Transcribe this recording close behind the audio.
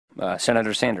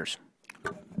Senator Sanders.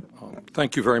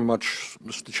 Thank you very much,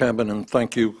 Mr. Chairman, and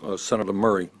thank you, Senator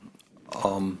Murray.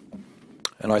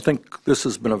 And I think this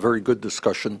has been a very good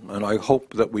discussion, and I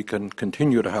hope that we can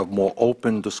continue to have more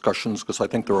open discussions because I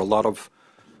think there are a lot of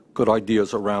good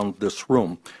ideas around this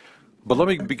room. But let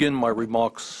me begin my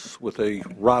remarks with a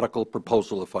radical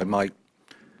proposal, if I might,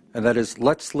 and that is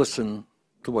let's listen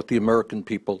to what the American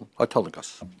people are telling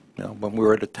us. You know, when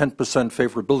we're at a 10%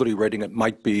 favorability rating, it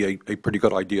might be a pretty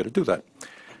good idea to do that.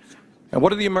 And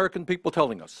what are the American people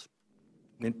telling us?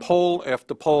 In poll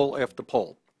after poll after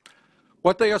poll,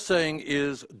 what they are saying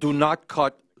is do not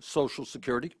cut Social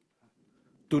Security,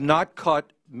 do not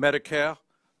cut Medicare,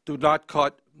 do not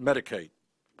cut Medicaid.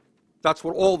 That's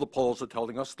what all the polls are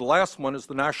telling us. The last one is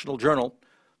the National Journal,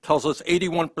 tells us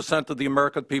 81% of the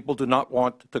American people do not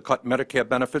want to cut Medicare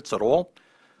benefits at all.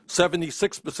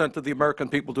 76% of the American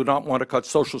people do not want to cut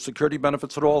Social Security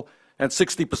benefits at all, and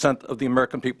 60% of the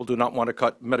American people do not want to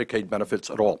cut Medicaid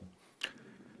benefits at all.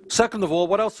 Second of all,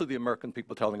 what else are the American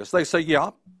people telling us? They say,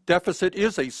 yeah, deficit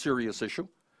is a serious issue.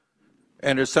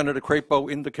 And as Senator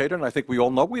Crapo indicated, and I think we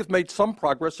all know, we have made some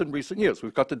progress in recent years.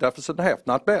 We've cut the deficit in half,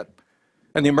 not bad.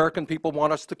 And the American people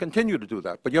want us to continue to do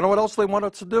that. But you know what else they want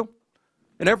us to do?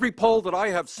 In every poll that I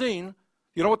have seen,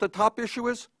 you know what the top issue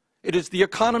is? It is the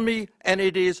economy and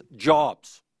it is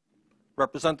jobs.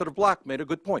 Representative Black made a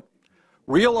good point.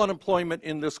 Real unemployment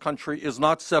in this country is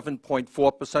not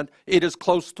 7.4%. It is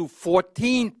close to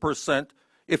 14%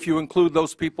 if you include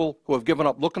those people who have given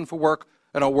up looking for work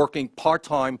and are working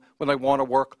part-time when they want to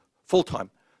work full-time.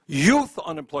 Youth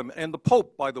unemployment, and the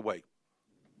Pope, by the way,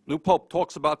 new Pope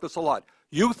talks about this a lot.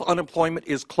 Youth unemployment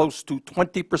is close to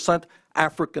 20%.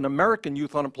 African-American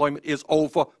youth unemployment is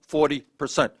over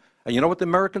 40%. And you know what the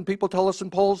American people tell us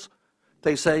in polls?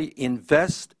 They say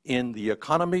invest in the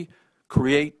economy,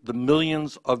 create the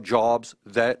millions of jobs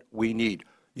that we need.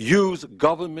 Use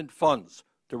government funds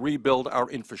to rebuild our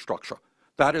infrastructure.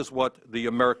 That is what the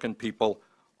American people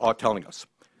are telling us.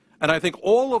 And I think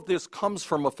all of this comes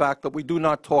from a fact that we do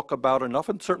not talk about enough,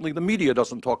 and certainly the media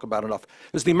doesn't talk about enough,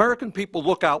 is the American people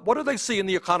look out. What do they see in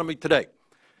the economy today?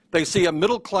 They see a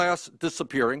middle class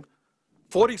disappearing,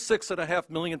 46.5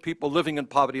 million people living in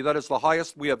poverty. That is the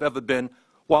highest we have ever been,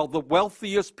 while the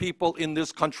wealthiest people in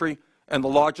this country and the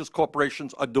largest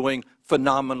corporations are doing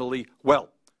phenomenally well.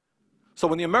 So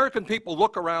when the American people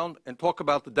look around and talk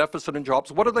about the deficit in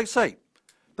jobs, what do they say?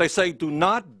 They say do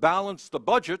not balance the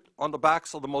budget on the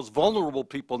backs of the most vulnerable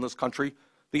people in this country,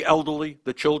 the elderly,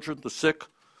 the children, the sick,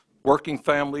 working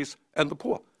families, and the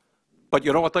poor. But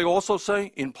you know what they also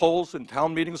say in polls and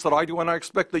town meetings that I do and I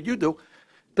expect that you do?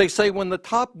 They say when the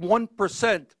top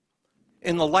 1%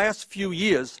 in the last few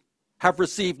years have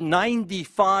received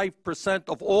 95%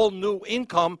 of all new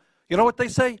income, you know what they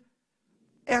say?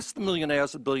 Ask the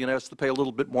millionaires and billionaires to pay a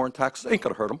little bit more in taxes. Ain't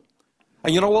going to hurt them.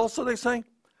 And you know also they say?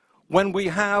 When we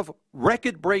have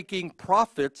record-breaking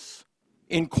profits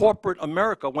in corporate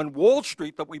America, when Wall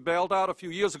Street that we bailed out a few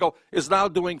years ago is now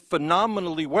doing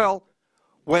phenomenally well,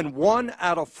 when 1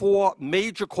 out of 4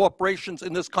 major corporations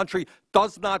in this country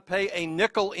does not pay a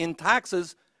nickel in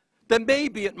taxes, then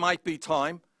maybe it might be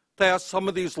time to ask some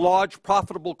of these large,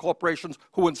 profitable corporations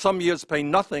who in some years pay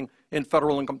nothing in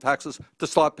federal income taxes to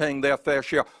start paying their fair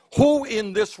share. Who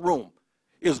in this room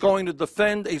is going to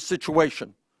defend a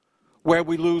situation where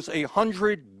we lose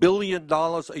 $100 billion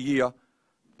a year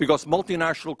because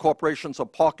multinational corporations are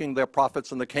parking their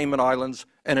profits in the Cayman Islands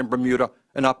and in Bermuda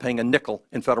and not paying a nickel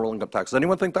in federal income taxes?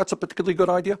 Anyone think that's a particularly good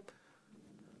idea?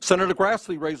 Senator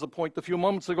Grassley raised a point a few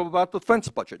moments ago about the defense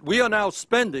budget. We are now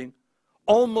spending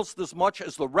almost as much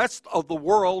as the rest of the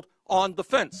world on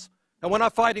defense. And we're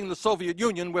not fighting the Soviet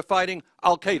Union, we're fighting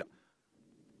Al-Qaeda.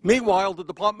 Meanwhile, the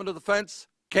Department of Defense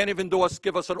can't even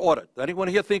give us an audit. Does anyone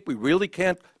here think we really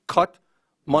can't cut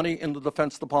money in the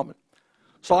Defense Department?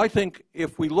 So I think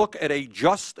if we look at a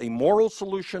moral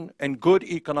solution and good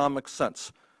economic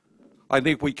sense, I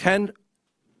think we can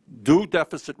do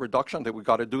deficit reduction. I think we've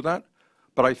got to do that.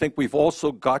 But I think we've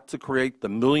also got to create the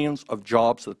millions of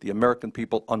jobs that the American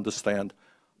people understand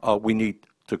we need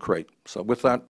to create. So with that,